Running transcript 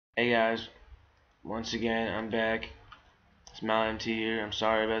Hey guys, once again I'm back. It's MalMT here. I'm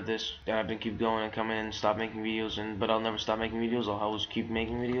sorry about this. I've been keep going and coming and stop making videos, but I'll never stop making videos. I'll always keep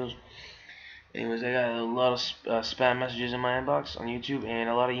making videos. Anyways, I got a lot of spam messages in my inbox on YouTube and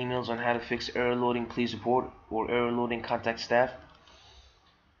a lot of emails on how to fix error loading please report or error loading contact staff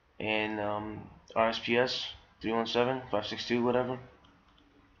and RSPS 317-562 whatever.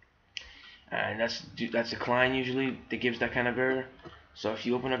 And that's a client usually that gives that kind of error. So if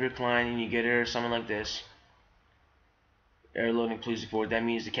you open up your client and you get error something like this, error loading please report, that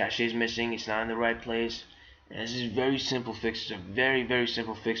means the cache is missing, it's not in the right place. And this is a very simple fix. It's a very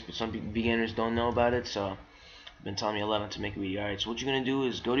simple fix, but some beginners don't know about it, so I've been telling me a lot not to make a video. Alright, so what you're gonna do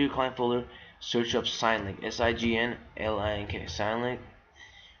is go to your client folder, search up SignLink, SIGNLINK, SignLink,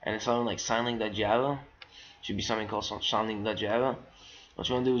 and it's something like SignLink.java. Should be something called SignLink.java. What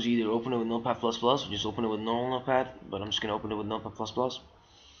you want to do is either open it with Notepad++ or just open it with normal Notepad, but I'm just gonna open it with Notepad++.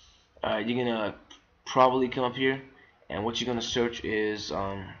 Alright, you're gonna probably come up here, and what you're gonna search is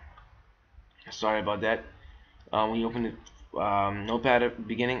sorry about that. When you open the Notepad at the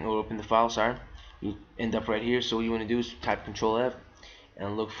beginning or open the file, sorry, you end up right here. So what you want to do is type Control F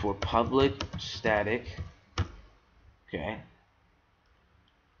and look for public static. Okay.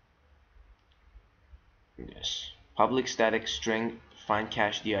 Yes. Public static string find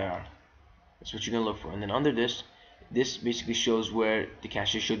cache dir. That's what you're gonna look for. And then under this basically shows where the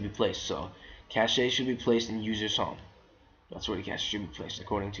cache should be placed. So cache should be placed in user's home. That's where the cache should be placed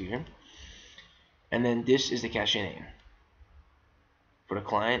according to here. And then this is the cache name for the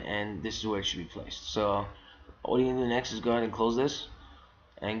client, and this is where it should be placed. So what you're gonna do next is go ahead and close this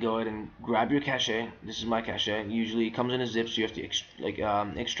and go ahead and grab your cache. This is my cache. Usually it comes in a zip, so you have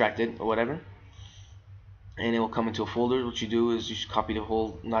to extract it or whatever, and it will come into a folder. What you do is you just copy the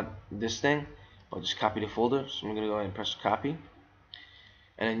whole, not this thing, but just copy the folder. So I'm gonna go ahead and press copy,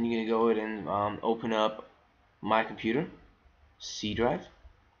 and then you're gonna go ahead and open up my computer C drive.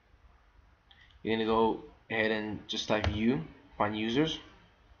 You're gonna go ahead and just type U, find users.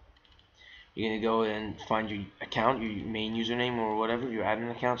 You're gonna go and find your account, your main username or whatever, your admin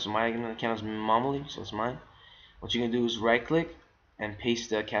account. So my admin account is Momoli, so it's mine. What you're gonna do is right click and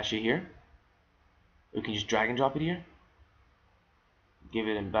paste the cache here. You can just drag and drop it here. Give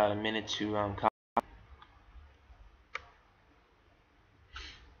it about a minute to copy.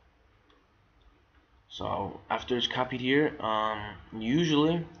 So after it's copied here,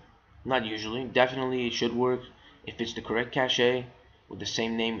 definitely it should work if it's the correct cache with the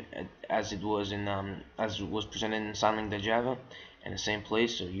same name as it was presented in SignLink.java and the same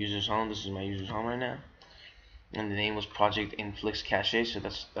place. So user's home, this is my user's home right now, and the name was Project Inflix Cache, so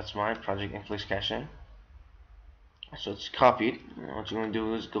that's my Project Inflix Cache. So it's copied. What you're going to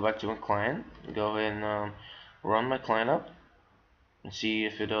do is go back to my client, go ahead and run my client up and see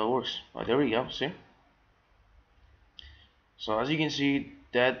if it works. Oh, there we go. See. So as you can see,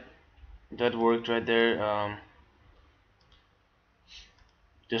 that worked right there.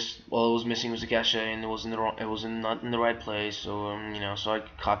 Just all it was missing was the cache, and it was not in the right place. So so I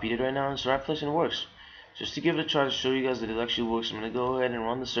copied it right now. It's the right place and it works. Just to give it a try to show you guys that it actually works, I'm gonna go ahead and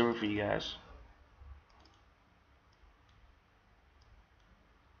run the server for you guys.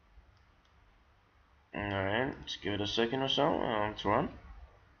 Alright, let's give it a second or so to run.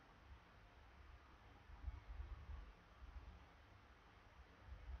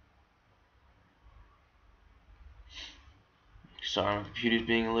 Sorry, my computer's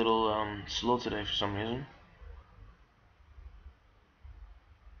being a little slow today for some reason.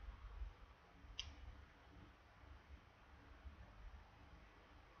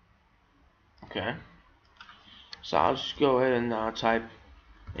 Okay, so I'll just go ahead and type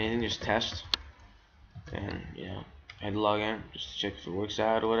anything, just test, and hit login just to check if it works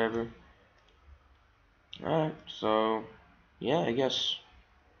out or whatever. Alright, so yeah, I guess.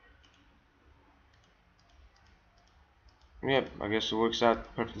 Yep, I guess it works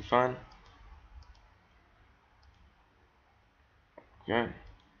out perfectly fine. Okay.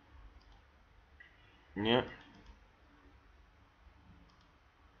 Yep.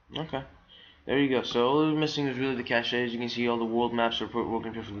 Okay. There you go. So all we're missing is really the cache. As you can see, all the world maps are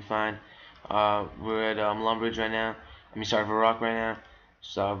working perfectly fine. We're at Lumbridge right now. Sorry, Varrock right now.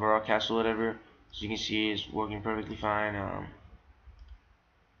 So Varrock Castle, whatever. As you can see, it's working perfectly fine.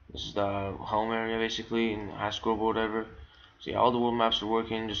 This is the home area basically, and high scoreboard, whatever. So yeah, all the world maps are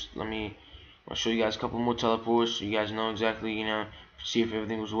working. I'll show you guys a couple more teleports so you guys know exactly, see if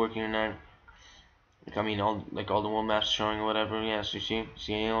everything was working or not. All the world maps showing or whatever. Yeah, so you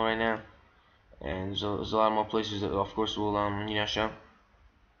see AL right now, and there's a lot more places that of course will show.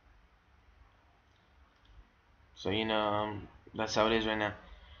 So that's how it is right now.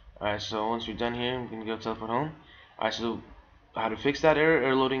 Alright, so once we're done here, I'm gonna go teleport home. Alright, so how to fix that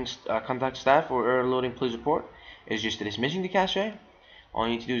error loading contact staff or error loading please report is just that it's missing the cache. All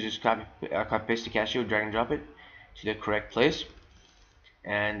you need to do is just copy paste the cache or drag and drop it to the correct place,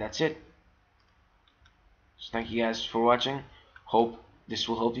 and that's it. So thank you guys for watching. Hope this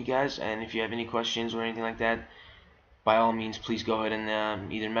will help you guys, and if you have any questions or anything like that, by all means please go ahead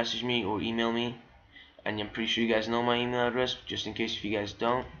and either message me or email me. And I'm pretty sure you guys know my email address. Just in case if you guys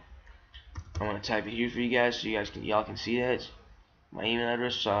don't, I'm gonna type it here for you guys so y'all can see that my email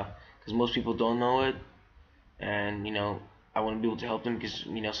address. Because most people don't know it, and I want to be able to help them because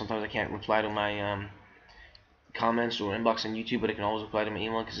sometimes I can't reply to my comments or inbox on YouTube, but I can always reply to my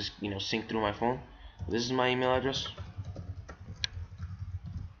email because it's synced through my phone. This is my email address.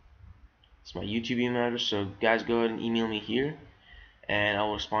 It's my YouTube email address. So guys, go ahead and email me here, and I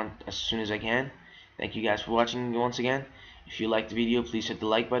will respond as soon as I can. Thank you guys for watching once again. If you liked the video, please hit the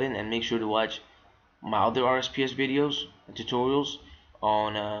like button and make sure to watch my other RSPS videos and tutorials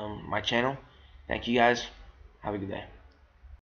on my channel. Thank you guys. Have a good day.